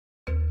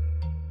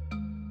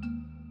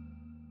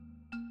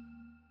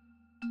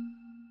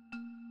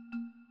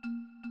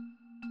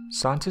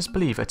Scientists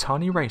believe a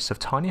tiny race of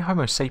tiny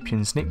Homo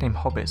sapiens nicknamed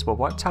Hobbits were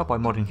wiped out by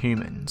modern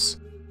humans.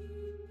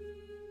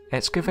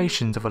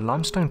 Excavations of a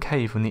limestone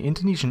cave on the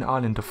Indonesian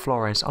island of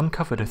Flores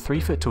uncovered a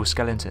 3-foot tall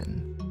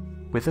skeleton,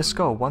 with a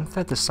skull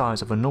 1/3 the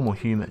size of a normal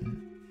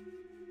human.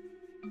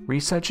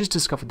 Researchers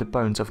discovered the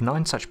bones of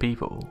 9 such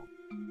people,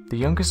 the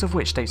youngest of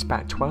which dates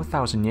back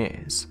 12,000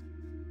 years.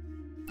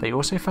 They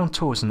also found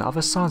tools and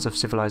other signs of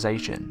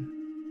civilization.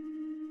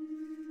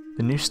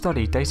 The new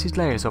study dated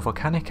layers of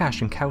volcanic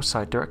ash and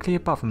calcite directly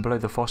above and below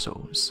the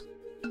fossils.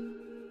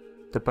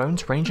 The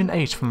bones range in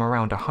age from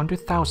around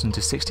 100,000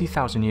 to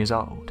 60,000 years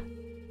old.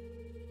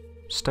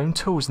 Stone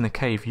tools in the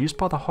cave used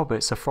by the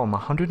Hobbits are from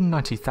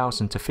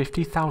 190,000 to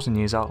 50,000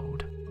 years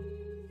old.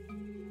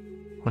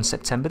 On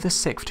September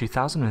 6,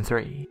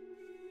 2003,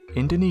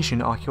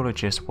 Indonesian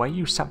archaeologist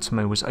Wahyu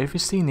Saptomo was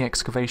overseeing the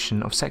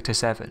excavation of Sector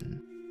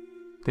 7.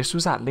 This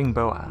was at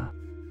Lingboa.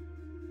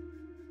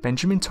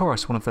 Benjamin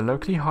Torres, one of the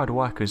locally hired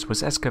workers,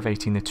 was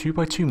excavating the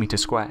 2x2 meter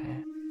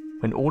square,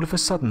 when all of a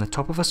sudden the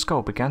top of a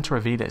skull began to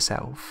reveal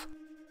itself.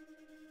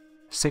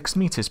 6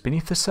 meters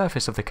beneath the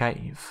surface of the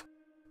cave,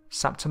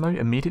 Saptomo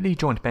immediately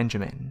joined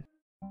Benjamin,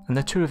 and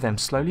the two of them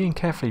slowly and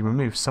carefully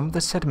removed some of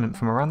the sediment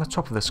from around the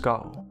top of the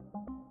skull.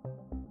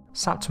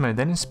 Saptomo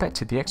then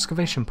inspected the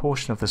excavation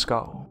portion of the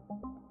skull.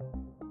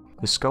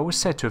 The skull was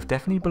said to have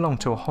definitely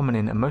belonged to a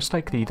hominin and most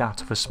likely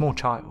that of a small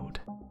child.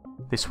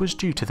 This was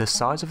due to the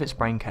size of its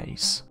brain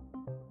case.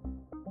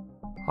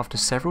 After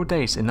several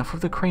days, enough of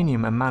the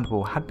cranium and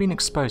mandible had been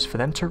exposed for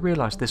them to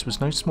realise this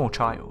was no small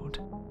child.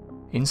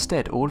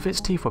 Instead, all of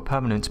its teeth were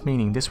permanent,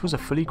 meaning this was a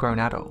fully grown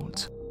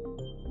adult.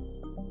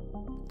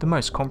 The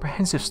most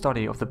comprehensive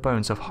study of the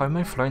bones of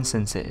Homo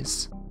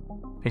floresiensis,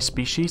 a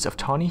species of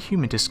tiny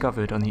human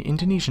discovered on the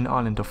Indonesian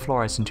island of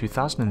Flores in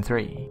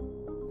 2003,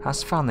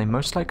 has found they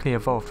most likely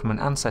evolved from an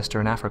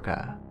ancestor in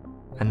Africa,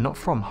 and not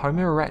from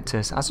Homo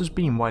erectus as was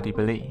being widely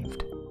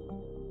believed.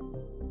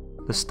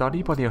 The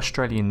study by the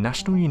Australian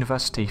National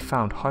University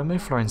found Homo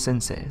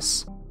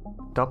floresiensis,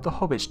 dubbed the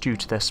Hobbits due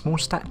to their small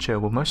stature,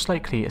 were most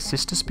likely a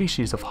sister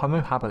species of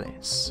Homo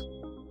habilis,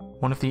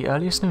 one of the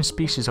earliest known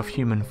species of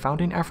human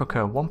found in Africa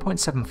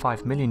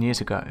 1.75 million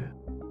years ago.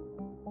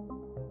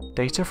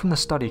 Data from the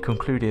study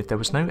concluded there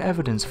was no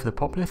evidence for the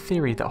popular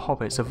theory that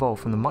hobbits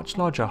evolved from the much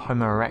larger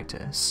Homo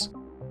erectus,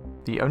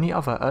 the only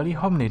other early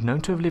hominid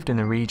known to have lived in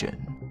the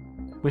region,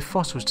 with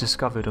fossils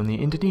discovered on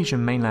the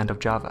Indonesian mainland of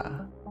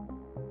Java.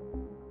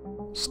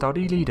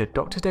 Study leader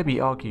Dr. Debbie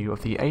Argue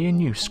of the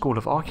ANU School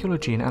of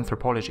Archaeology and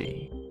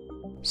Anthropology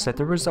said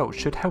the results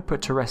should help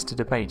put to rest a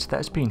debate that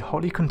has been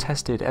hotly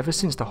contested ever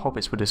since the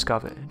hobbits were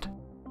discovered.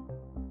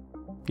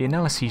 The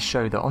analyses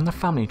show that on the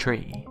family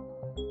tree,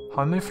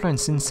 Homo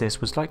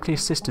floresiensis was likely a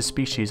sister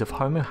species of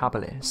Homo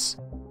habilis.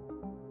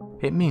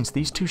 It means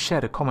these two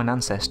shared a common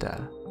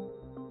ancestor.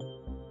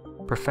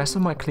 Professor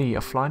Mike Lee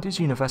of Flinders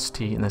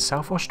University in the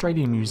South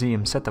Australian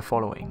Museum said the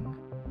following: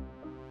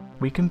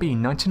 "We can be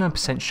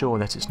 99% sure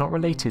that it's not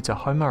related to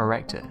Homo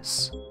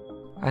erectus,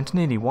 and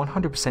nearly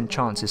 100%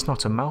 chance it's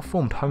not a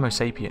malformed Homo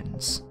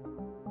sapiens."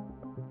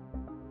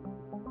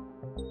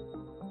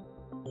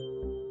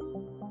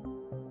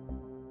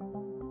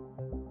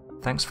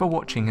 Thanks for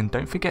watching, and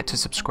don't forget to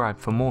subscribe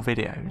for more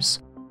videos.